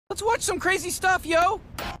Let's watch some crazy stuff, yo.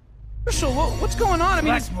 Marshall, what's going on? I mean,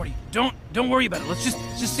 relax, Morty. Don't worry about it. Let's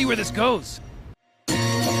just see where this goes.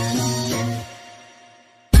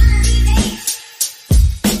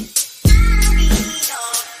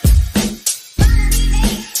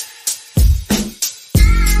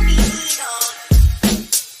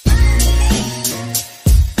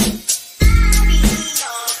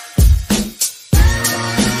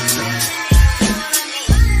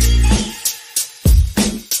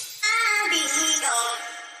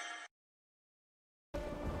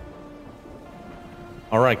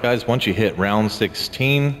 Alright guys, once you hit round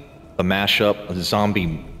 16, the mashup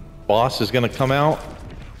zombie boss is going to come out,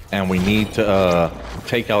 and we need to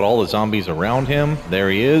take out all the zombies around him. There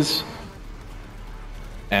he is.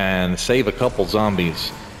 And save a couple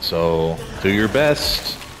zombies. So, do your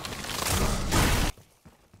best.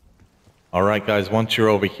 Alright guys, once you're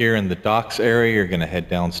over here in the docks area, you're going to head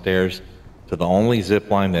downstairs to the only zip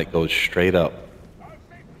line that goes straight up.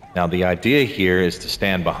 Now the idea here is to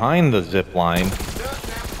stand behind the zip line,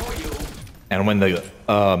 and when the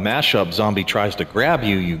mashup zombie tries to grab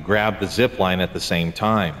you, you grab the zip line at the same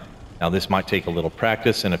time. Now this might take a little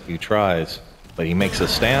practice and a few tries, but he makes a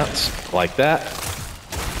stance like that,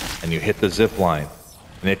 and you hit the zip line.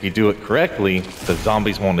 And if you do it correctly, the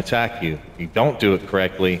zombies won't attack you. If you don't do it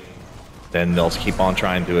correctly, then they'll keep on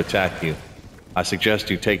trying to attack you. I suggest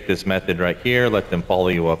you take this method right here, let them follow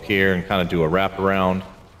you up here, and kind of do a wraparound,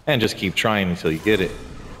 and just keep trying until you get it.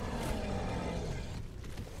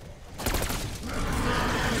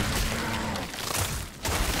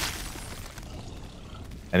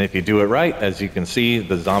 And if you do it right, as you can see,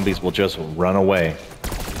 the zombies will just run away.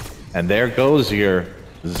 And there goes your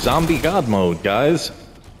zombie god mode, guys.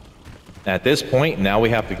 At this point, now we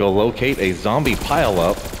have to go locate a zombie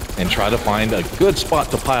pile-up and try to find a good spot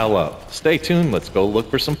to pile up. Stay tuned, let's go look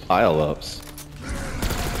for some pile-ups.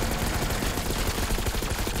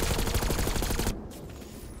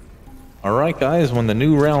 Alright guys, when the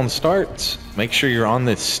new round starts, make sure you're on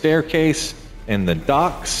this staircase in the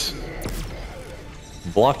docks,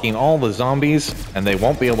 blocking all the zombies, and they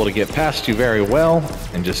won't be able to get past you very well,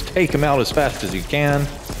 and just take them out as fast as you can.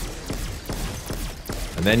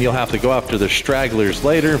 And then you'll have to go after the stragglers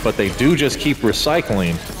later, but they do just keep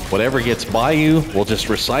recycling. Whatever gets by you will just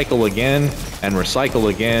recycle again and recycle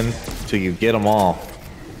again till you get them all.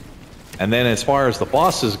 And then as far as the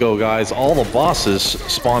bosses go, guys, all the bosses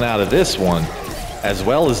spawn out of this one, as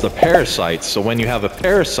well as the parasites. So when you have a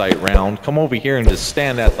parasite round, come over here and just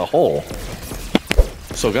stand at the hole.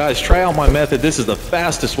 So guys, try out my method. This is the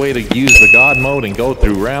fastest way to use the God mode and go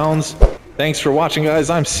through rounds. Thanks for watching,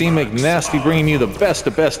 guys. I'm C.McNasty, bringing you the best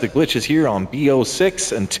of glitches here on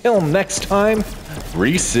BO6. Until next time,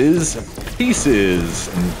 Reese's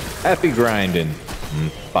Pieces. Happy grinding.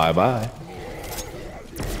 Bye-bye.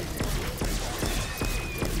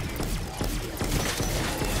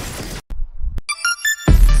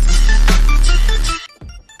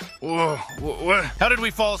 Whoa, what? How did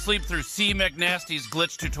we fall asleep through C.McNasty's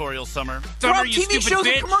glitch tutorial, Summer? Rob, Summer, you TV stupid shows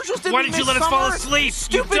and bitch! commercials didn't Why did you miss let us fall Summer? asleep,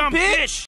 Stupid you dumb bitch! bitch!